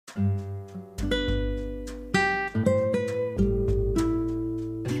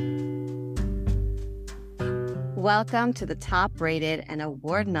Welcome to the top-rated and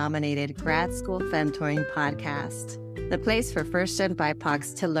award-nominated Grad School Femtoring podcast, the place for first-gen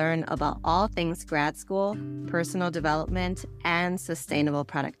BIPOCs to learn about all things grad school, personal development, and sustainable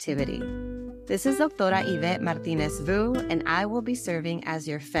productivity. This is Doctora Yvette Martinez-Vu, and I will be serving as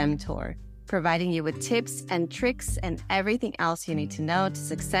your Femtor, providing you with tips and tricks and everything else you need to know to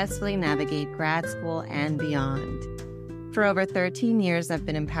successfully navigate grad school and beyond. For over 13 years, I've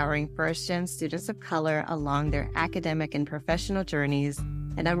been empowering first-gen students of color along their academic and professional journeys,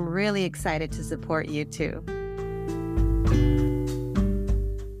 and I'm really excited to support you too.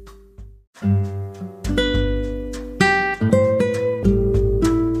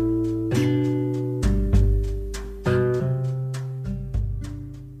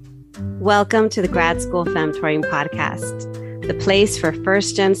 Welcome to the Grad School Femtoring podcast, the place for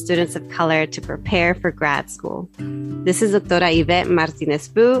first-gen students of color to prepare for grad school. This is Doctora Yvette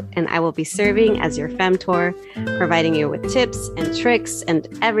Martinez-Vu, and I will be serving as your Femtor, providing you with tips and tricks and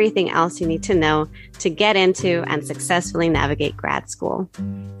everything else you need to know to get into and successfully navigate grad school.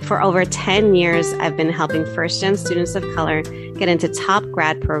 For over 10 years, I've been helping first-gen students of color get into top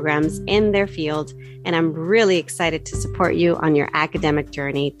grad programs in their field, and I'm really excited to support you on your academic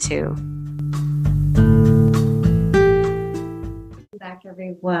journey too. Back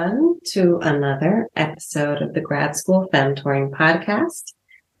everyone to another episode of the Grad School Femtoring podcast.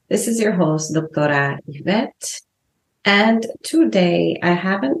 This is your host, Doctora Yvette, and today I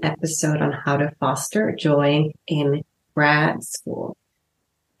have an episode on how to foster joy in grad school.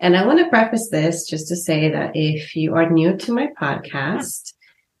 And I want to preface this just to say that if you are new to my podcast,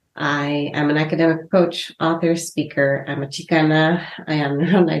 I am an academic coach, author, speaker. I'm a Chicana. I am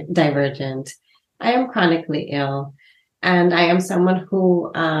neurodivergent. I am chronically ill. And I am someone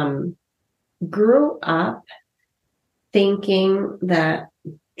who grew up thinking that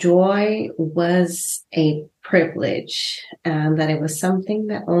joy was a privilege and that it was something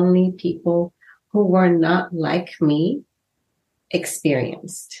that only people who were not like me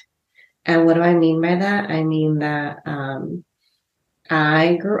experienced. And what do I mean by that? I mean that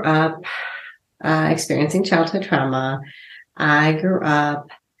I grew up experiencing childhood trauma. I grew up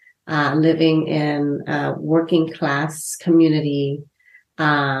living in a working class community,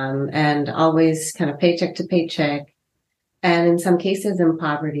 and always kind of paycheck to paycheck, and in some cases in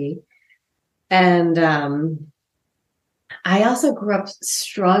poverty. And I also grew up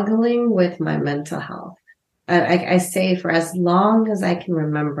struggling with my mental health. I say for as long as I can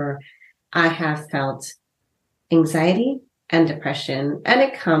remember, I have felt anxiety and depression, and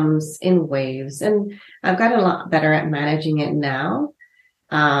it comes in waves. And I've gotten a lot better at managing it now.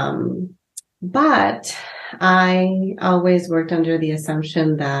 But I always worked under the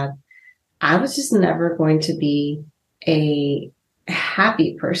assumption that I was just never going to be a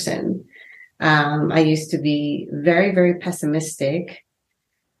happy person. I used to be very, very pessimistic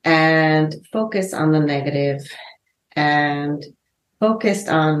and focused on the negative and focused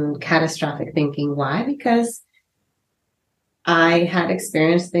on catastrophic thinking. Why? Because I had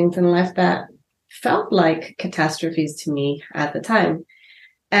experienced things in life that felt like catastrophes to me at the time.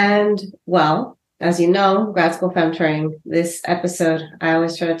 And well, as you know, Grad School Femtoring, this episode, I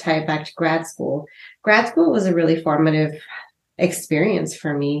always try to tie it back to grad school. Grad school was a really formative experience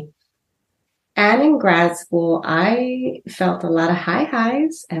for me. And in grad school, I felt a lot of high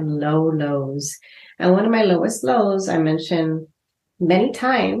highs and low lows. And one of my lowest lows, I mentioned many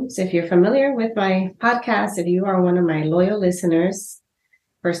times, if you're familiar with my podcast, if you are one of my loyal listeners,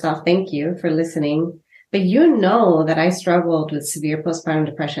 first off, thank you for listening. But you know that I struggled with severe postpartum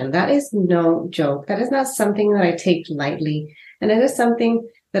depression. That is no joke. That is not something that I take lightly. And it is something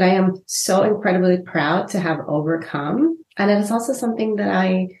that I am so incredibly proud to have overcome. And it is also something that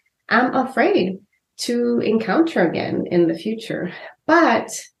I am afraid to encounter again in the future. But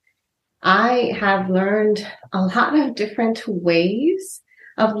I have learned a lot of different ways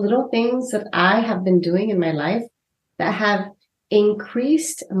of little things that I have been doing in my life that have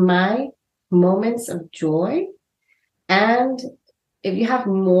increased my moments of joy. And if you have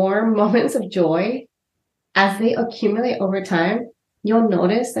more moments of joy, as they accumulate over time, you'll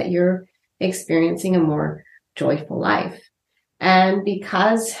notice that you're experiencing a more joyful life. And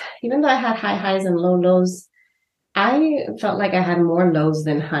because even though I had high highs and low lows, I felt like I had more lows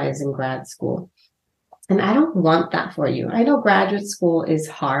than highs in grad school. And I don't want that for you. I know graduate school is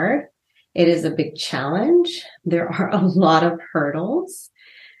hard. It is a big challenge. There are a lot of hurdles.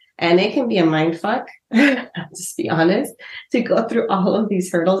 And it can be a mind fuck, just be honest, to go through all of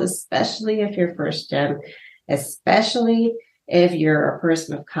these hurdles, especially if you're first gen, especially if you're a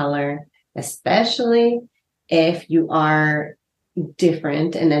person of color, especially if you are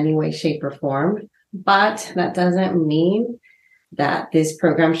different in any way, shape, or form. but that doesn't mean that this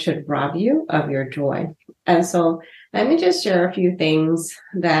program should rob you of your joy. And so let me just share a few things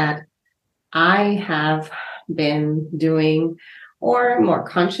that I have been doing or more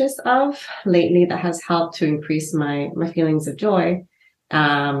conscious of lately that has helped to increase my feelings of joy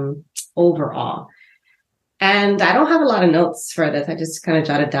overall. And I don't have a lot of notes for this. I just kind of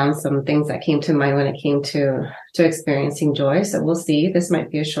jotted down some things that came to mind when it came to experiencing joy. So we'll see. This might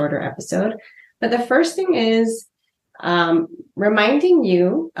be a shorter episode. But the first thing is reminding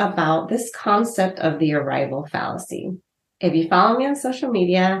you about this concept of the arrival fallacy. If you follow me on social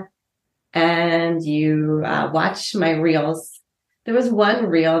media and you watch my reels, there was one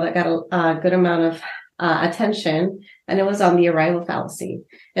reel that got a good amount of attention, and it was on the arrival fallacy.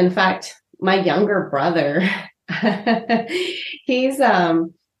 In fact, my younger brother, he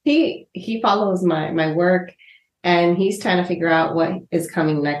follows my work, and he's trying to figure out what is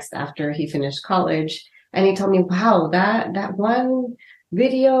coming next after he finished college. And he told me, wow, that one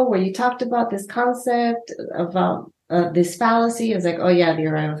video where you talked about this concept about this fallacy. I was like, oh yeah, the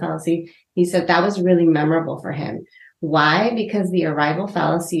arrival fallacy. He said that was really memorable for him. Why? Because the arrival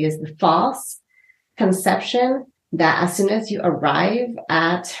fallacy is the false conception that as soon as you arrive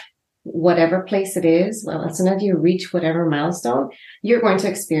at whatever place it is, well, as soon as you reach whatever milestone, you're going to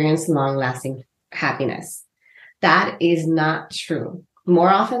experience long-lasting happiness. That is not true. More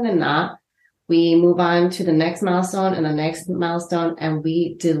often than not, we move on to the next milestone and the next milestone, and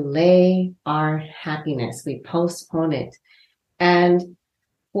we delay our happiness. We postpone it. And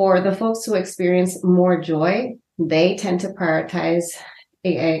for the folks who experience more joy, they tend to prioritize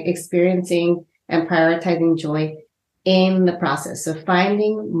experiencing and prioritizing joy in the process. So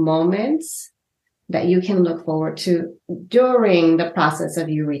finding moments that you can look forward to during the process of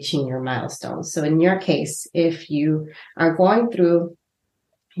you reaching your milestones. So in your case, if you are going through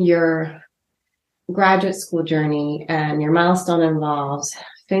your graduate school journey and your milestone involves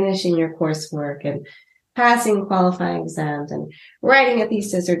finishing your coursework and passing qualifying exams and writing a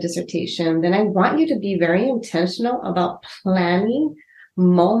thesis or dissertation, then I want you to be very intentional about planning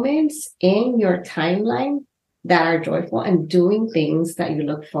moments in your timeline that are joyful and doing things that you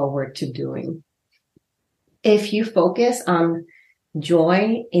look forward to doing. If you focus on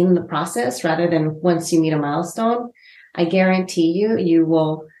joy in the process rather than once you meet a milestone, I guarantee you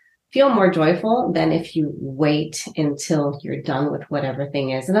will feel more joyful than if you wait until you're done with whatever thing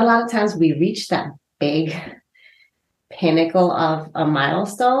is. And a lot of times we reach that big pinnacle of a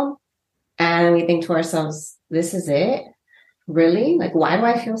milestone and we think to ourselves, this is it? Really? Like, why do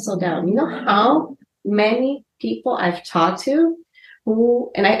I feel so down? You know how many people I've talked to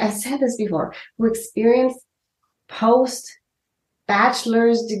who, and I said this before, who experience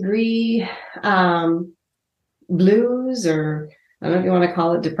post-bachelor's degree blues, or I don't know if you want to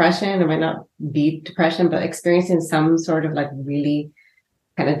call it depression. It might not be depression, but experiencing some sort of like really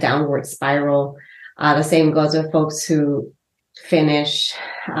kind of downward spiral. The same goes with folks who finish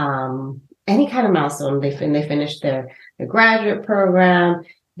any kind of milestone. They finish their graduate program.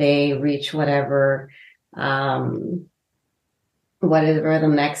 They reach whatever the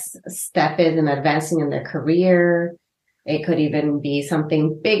next step is in advancing in their career. It could even be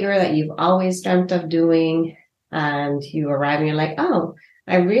something bigger that you've always dreamt of doing. And you arrive and you're like, oh,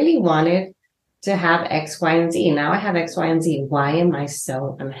 I really wanted to have X, Y, and Z. Now I have X, Y, and Z. Why am I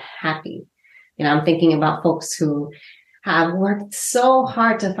so unhappy? You know, I'm thinking about folks who have worked so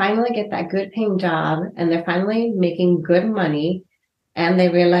hard to finally get that good paying job, and they're finally making good money, and they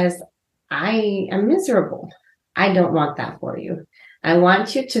realize, I am miserable. I don't want that for you. I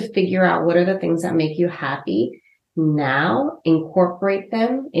want you to figure out what are the things that make you happy now, incorporate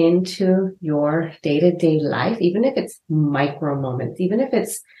them into your day-to-day life, even if it's micro moments, even if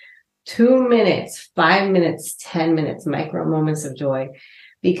it's 2 minutes, 5 minutes, 10 minutes, micro moments of joy.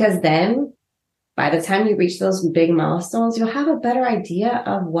 Because then by the time you reach those big milestones, you'll have a better idea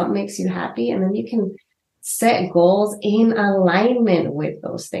of what makes you happy. And then you can set goals in alignment with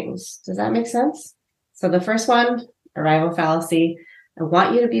those things. Does that make sense? So the first one, arrival fallacy. I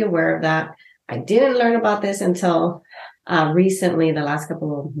want you to be aware of that. I didn't learn about this until recently, the last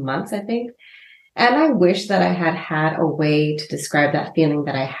couple of months, I think. And I wish that I had a way to describe that feeling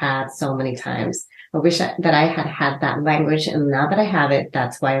that I had so many times. I wish that I had that language. And now that I have it,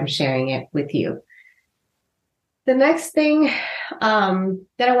 that's why I'm sharing it with you. The next thing that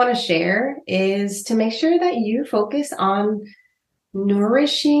I want to share is to make sure that you focus on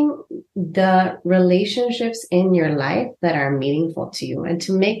nourishing the relationships in your life that are meaningful to you and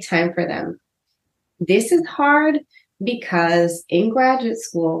to make time for them. This is hard because in graduate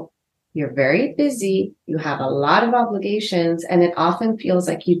school, you're very busy, you have a lot of obligations, and it often feels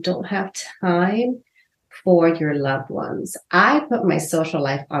like you don't have time for your loved ones. I put my social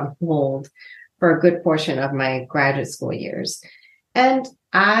life on hold for a good portion of my graduate school years. And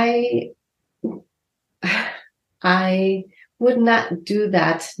I would not do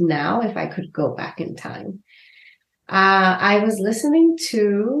that now if I could go back in time. I was listening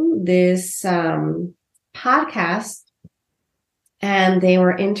to this podcast, and they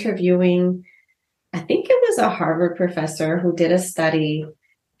were interviewing, I think it was a Harvard professor who did a study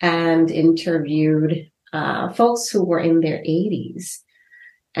and interviewed folks who were in their 80s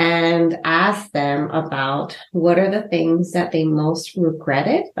and asked them about what are the things that they most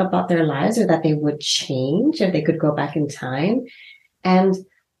regretted about their lives or that they would change if they could go back in time. And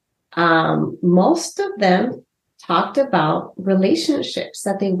most of them talked about relationships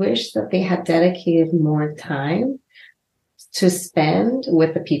that they wish that they had dedicated more time to spend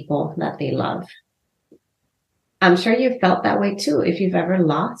with the people that they love. I'm sure you've felt that way too. If you've ever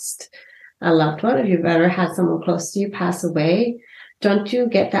lost a loved one, if you've ever had someone close to you pass away, don't you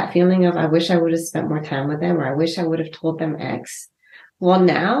get that feeling of, I wish I would have spent more time with them, or I wish I would have told them X? Well,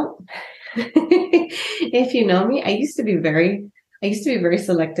 now, if you know me, I used to be very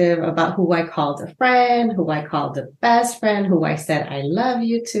selective about who I called a friend, who I called a best friend, who I said, I love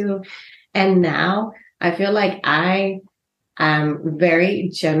you to. And now I feel like I'm very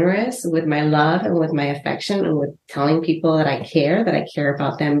generous with my love and with my affection and with telling people that I care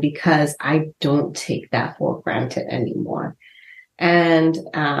about them, because I don't take that for granted anymore. And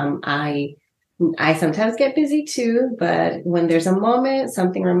I sometimes get busy too, but when there's a moment,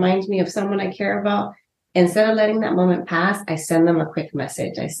 something reminds me of someone I care about, instead of letting that moment pass, I send them a quick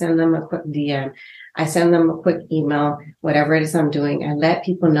message. I send them a quick DM. I send them a quick email, whatever it is I'm doing. I let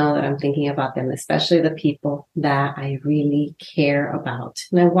people know that I'm thinking about them, especially the people that I really care about.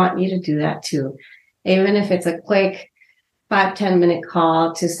 And I want you to do that too. Even if it's a quick 5-10 minute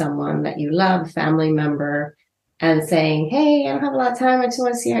call to someone that you love, a family member, and saying, hey, I don't have a lot of time. I just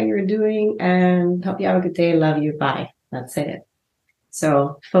want to see how you're doing and hope you have a good day. Love you. Bye. That's it.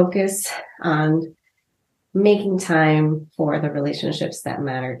 So focus on making time for the relationships that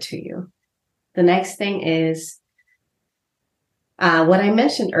matter to you. The next thing is what I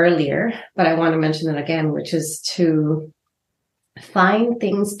mentioned earlier, but I want to mention it again, which is to find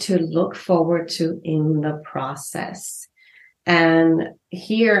things to look forward to in the process. And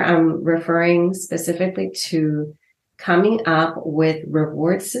here I'm referring specifically to coming up with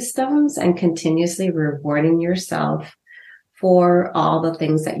reward systems and continuously rewarding yourself for all the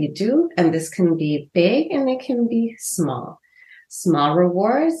things that you do. And this can be big and it can be small. Small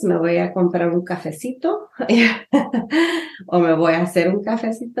rewards, me voy a comprar un cafecito o me voy a hacer un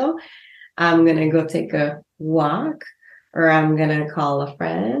cafecito. I'm going to go take a walk, or I'm going to call a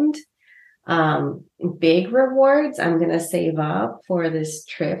friend. Big rewards, I'm going to save up for this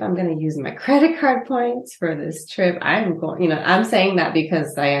trip. I'm going to use my credit card points for this trip. I'm saying that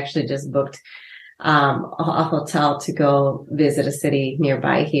because I actually just booked a hotel to go visit a city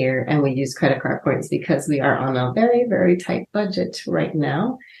nearby here, and we use credit card points because we are on a very, very tight budget right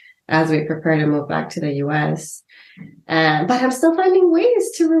now as we prepare to move back to the US. But I'm still finding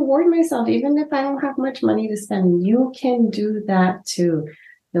ways to reward myself, even if I don't have much money to spend. You can do that too.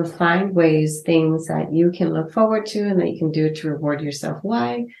 You'll find ways, things that you can look forward to and that you can do to reward yourself.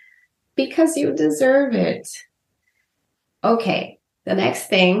 Why? Because you deserve it. Okay, the next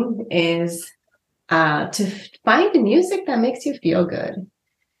thing is to find music that makes you feel good,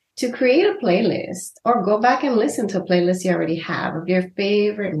 to create a playlist or go back and listen to a playlist you already have of your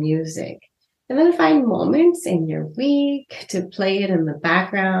favorite music. And then find moments in your week to play it in the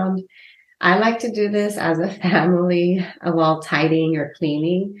background. I like to do this as a family while tidying or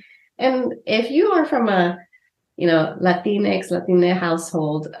cleaning. And if you are from a, Latina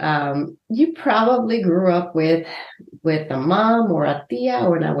household, you probably grew up with a mom or a tia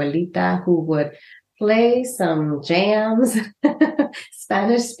or an abuelita who would play some jams,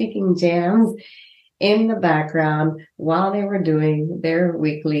 Spanish-speaking jams in the background while they were doing their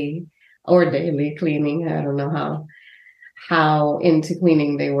weekly or daily cleaning. I don't know how into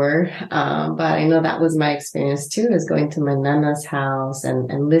cleaning they were. But I know that was my experience too, is going to my nana's house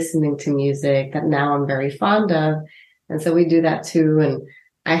and listening to music that now I'm very fond of. And so we do that too. And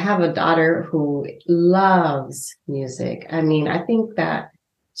I have a daughter who loves music. I mean, I think that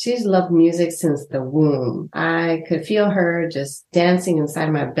she's loved music since the womb. I could feel her just dancing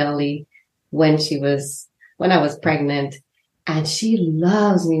inside my belly when I was pregnant. And she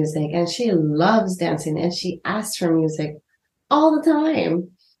loves music and she loves dancing and she asks for music all the time.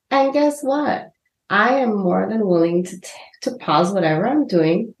 And guess what? I am more than willing to pause whatever I'm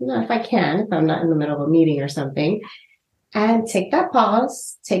doing, if I can, if I'm not in the middle of a meeting or something, and take that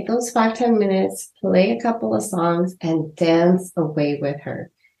pause, take those 5-10 minutes, play a couple of songs, and dance away with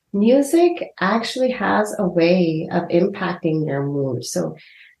her. Music actually has a way of impacting your mood. So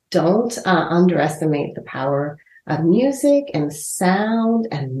don't underestimate the power of music and sound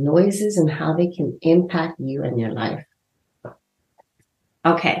and noises and how they can impact you and your life.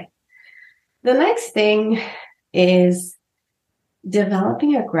 Okay. The next thing is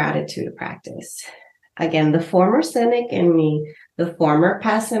developing a gratitude practice. Again, the former cynic in me, the former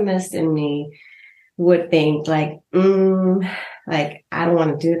pessimist in me would think like, I don't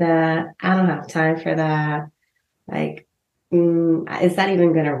want to do that. I don't have time for that. Like, is that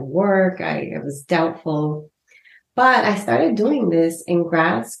even going to work? I was doubtful. But I started doing this in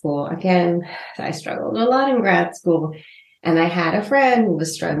grad school. Again, I struggled a lot in grad school. And I had a friend who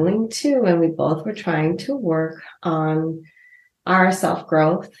was struggling too. And we both were trying to work on our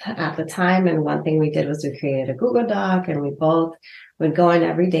self-growth at the time. And one thing we did was we created a Google Doc, and we both would go in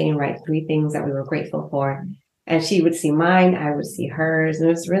every day and write 3 things that we were grateful for. And she would see mine, I would see hers. And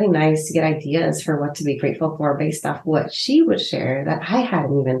it was really nice to get ideas for what to be grateful for based off what she would share that I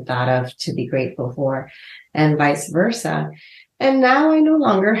hadn't even thought of to be grateful for, and vice versa. And now I no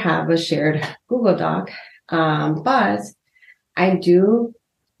longer have a shared Google Doc, but I do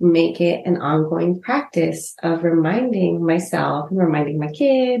make it an ongoing practice of reminding myself and reminding my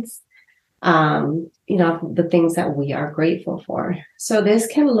kids, the things that we are grateful for. So this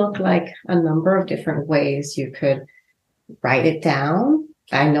can look like a number of different ways. You could write it down.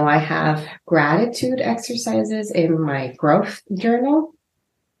 I know I have gratitude exercises in my growth journal.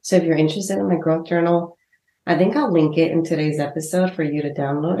 So if you're interested in my growth journal, I think I'll link it in today's episode for you to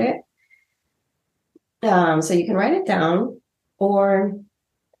download it. So you can write it down, or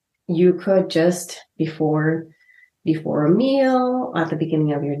you could just before a meal, at the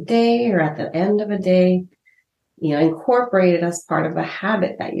beginning of your day, or at the end of a day, incorporate it as part of a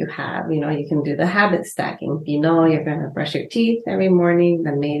habit that you have. You can do the habit stacking. If you're going to brush your teeth every morning,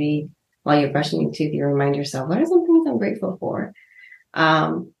 then maybe while you're brushing your teeth, you remind yourself, what are some things I'm grateful for?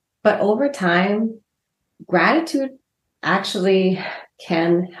 But over time, gratitude actually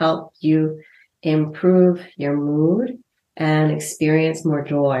can help you improve your mood and experience more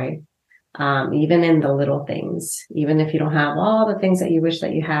joy. Even in the little things, even if you don't have all the things that you wish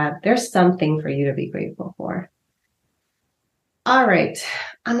that you had, there's something for you to be grateful for. All right.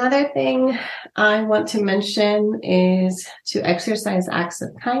 Another thing I want to mention is to exercise acts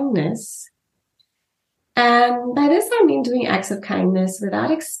of kindness. And by this, I mean doing acts of kindness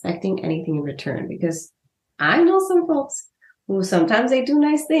without expecting anything in return, because I know some folks who sometimes they do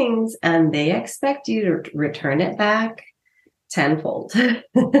nice things and they expect you to return it back tenfold,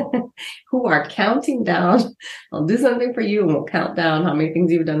 who are counting down. I'll do something for you and we'll count down how many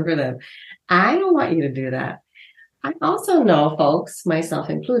things you've done for them. I don't want you to do that. I also know folks, myself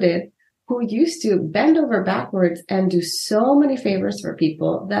included, who used to bend over backwards and do so many favors for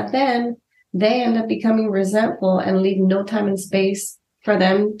people that then they end up becoming resentful and leave no time and space for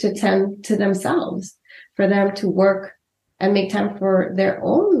them to tend to themselves, for them to work and make time for their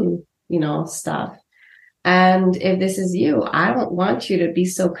own, stuff. And if this is you, I don't want you to be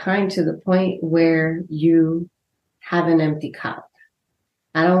so kind to the point where you have an empty cup.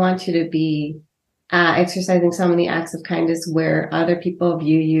 I don't want you to be exercising so many acts of kindness where other people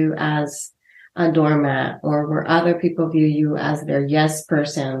view you as a doormat, or where other people view you as their yes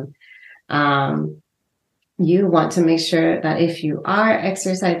person. You want to make sure that if you are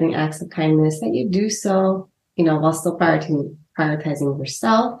exercising acts of kindness, that you do so, while still prioritizing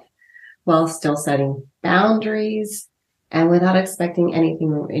yourself, while still setting boundaries, and without expecting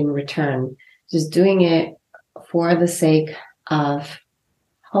anything in return. Just doing it for the sake of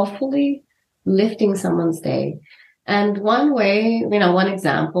hopefully lifting someone's day. And one way, one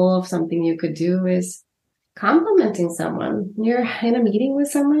example of something you could do is complimenting someone. You're in a meeting with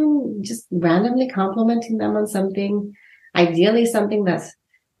someone, just randomly complimenting them on something, ideally something that's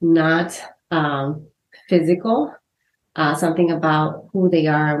not physical, something about who they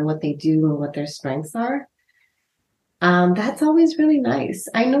are and what they do and what their strengths are. That's always really nice.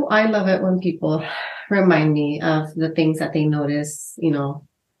 I know I love it when people remind me of the things that they notice,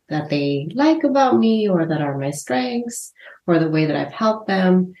 that they like about me, or that are my strengths, or the way that I've helped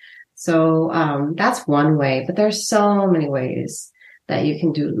them. So that's one way, but there's so many ways that you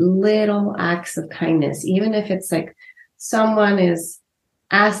can do little acts of kindness, even if it's like someone is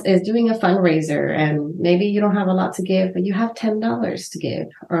doing a fundraiser and maybe you don't have a lot to give, but you have $10 to give,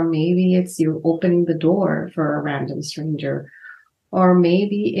 or maybe it's you opening the door for a random stranger, Or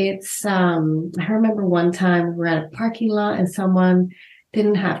maybe it's, I remember one time we were at a parking lot and someone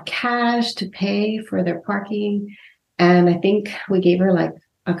didn't have cash to pay for their parking. And I think we gave her like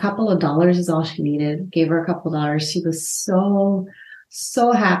a couple of dollars is all she needed. Gave her a couple of dollars. She was so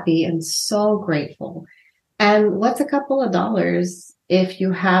happy and so grateful. And what's a couple of dollars if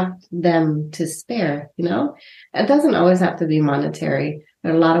you have them to spare, you know? It doesn't always have to be monetary.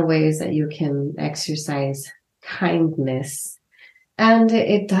 There are a lot of ways that you can exercise kindness. And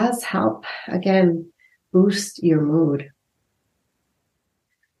it does help, again, boost your mood.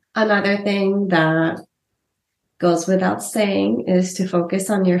 Another thing that goes without saying is to focus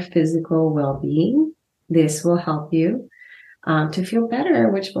on your physical well-being. This will help you to feel better,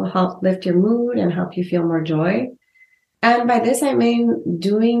 which will help lift your mood and help you feel more joy. And by this, I mean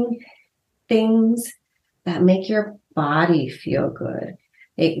doing things that make your body feel good.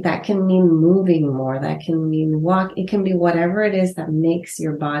 That can mean moving more. That can mean walk. It can be whatever it is that makes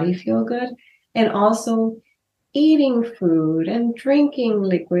your body feel good. And also eating food and drinking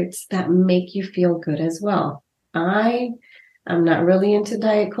liquids that make you feel good as well. I'm not really into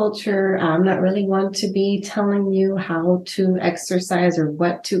diet culture. I'm not really one to be telling you how to exercise or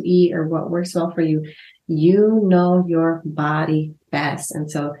what to eat or what works well for you. You know your body best. And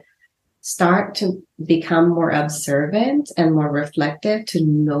so start to become more observant and more reflective to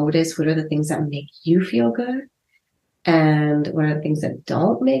notice what are the things that make you feel good and what are the things that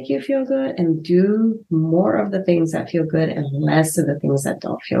don't make you feel good, and do more of the things that feel good and less of the things that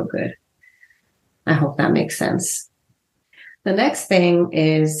don't feel good. I hope that makes sense. The next thing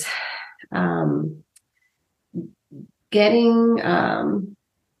is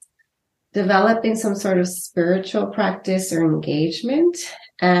developing some sort of spiritual practice or engagement.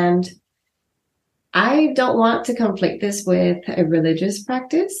 And I don't want to conflict this with a religious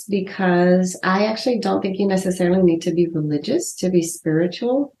practice, because I actually don't think you necessarily need to be religious to be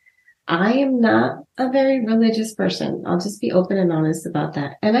spiritual. I am not a very religious person. I'll just be open and honest about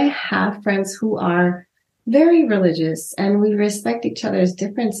that. And I have friends who are very religious, and we respect each other's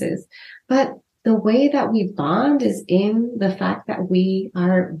differences. But the way that we bond is in the fact that we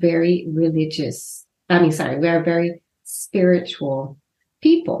are very religious. We are very spiritual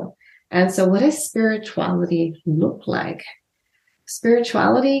people. And so what does spirituality look like?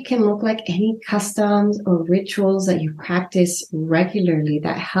 Spirituality can look like any customs or rituals that you practice regularly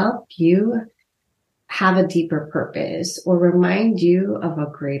that help you have a deeper purpose or remind you of a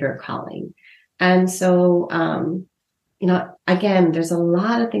greater calling. And so, again, there's a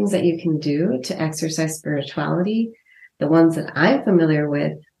lot of things that you can do to exercise spirituality. The ones that I'm familiar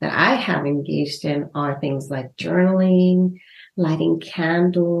with that I have engaged in are things like journaling, lighting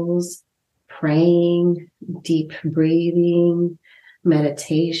candles, praying, deep breathing,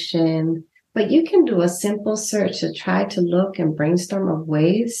 meditation. But you can do a simple search to try to look and brainstorm of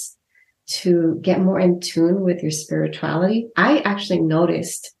ways to get more in tune with your spirituality. I actually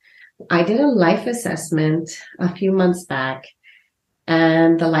noticed, I did a life assessment a few months back,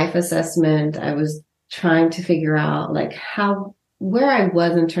 and the life assessment, I was trying to figure out where I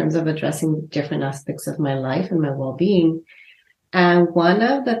was in terms of addressing different aspects of my life and my well-being. And one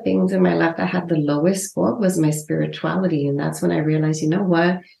of the things in my life that had the lowest score was my spirituality. And that's when I realized, you know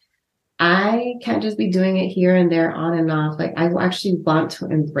what? I can't just be doing it here and there, on and off. I actually want to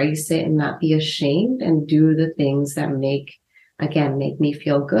embrace it and not be ashamed and do the things that make me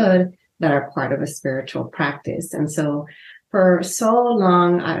feel good, that are part of a spiritual practice. And so for so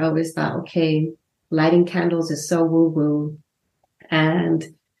long, I always thought, okay, lighting candles is so woo-woo. And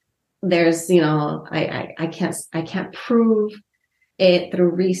there's, I can't prove it through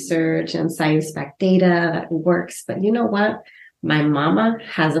research and science-backed data that works. But you know what? My mama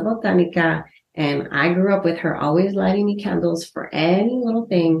has a botanica, and I grew up with her always lighting me candles for any little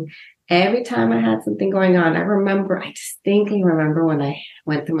thing. Every time I had something going on, I distinctly remember when I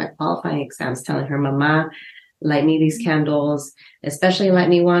went through my qualifying exams telling her, Mama, light me these candles, especially light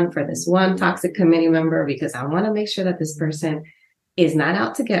me one for this one toxic committee member, because I want to make sure that this person is not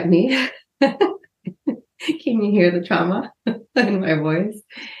out to get me. Can you hear the trauma in my voice?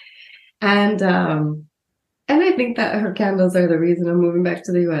 And I think that her candles are the reason I'm moving back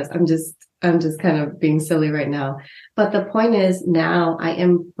to the US. I'm just kind of being silly right now. But the point is, now I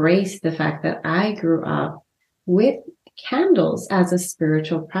embrace the fact that I grew up with candles as a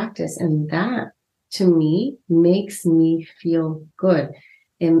spiritual practice. And that, to me, makes me feel good.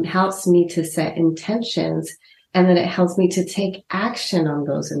 It helps me to set intentions, and then it helps me to take action on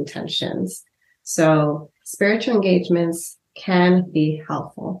those intentions. So spiritual engagements can be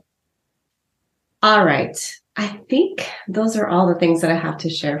helpful. All right. I think those are all the things that I have to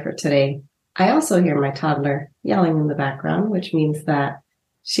share for today. I also hear my toddler yelling in the background, which means that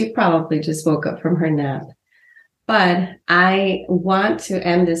she probably just woke up from her nap. But I want to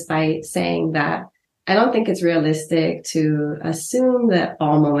end this by saying that I don't think it's realistic to assume that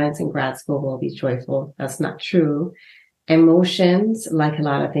all moments in grad school will be joyful. That's not true. Emotions, like a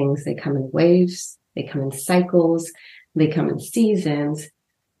lot of things, they come in waves, they come in cycles, they come in seasons.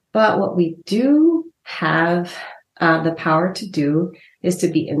 But what we do have the power to do is to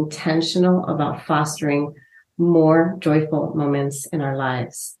be intentional about fostering more joyful moments in our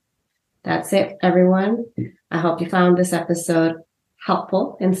lives. That's it, everyone. I hope you found this episode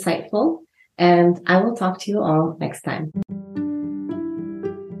helpful, insightful, and I will talk to you all next time.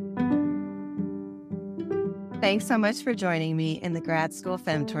 Thanks so much for joining me in the Grad School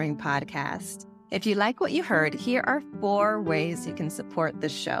Femtoring podcast. If you like what you heard, here are 4 ways you can support the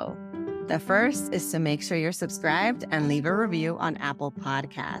show. The first is to make sure you're subscribed and leave a review on Apple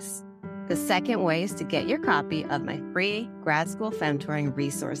Podcasts. The second way is to get your copy of my free Grad School Femtoring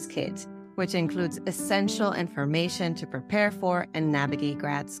resource kit, which includes essential information to prepare for and navigate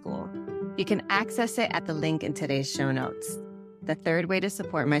grad school. You can access it at the link in today's show notes. The third way to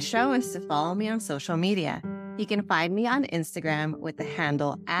support my show is to follow me on social media. You can find me on Instagram with the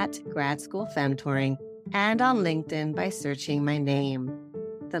handle @GradSchoolFemtoring and on LinkedIn by searching my name.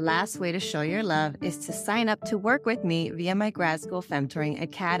 The last way to show your love is to sign up to work with me via my Grad School Femtoring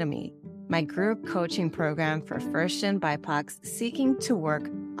Academy, my group coaching program for first-gen BIPOCs seeking to work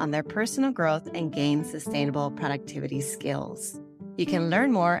on their personal growth and gain sustainable productivity skills. You can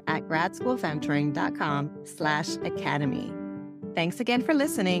learn more at gradschoolfemtoring.com/academy. Thanks again for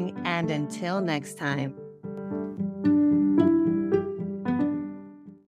listening, and until next time,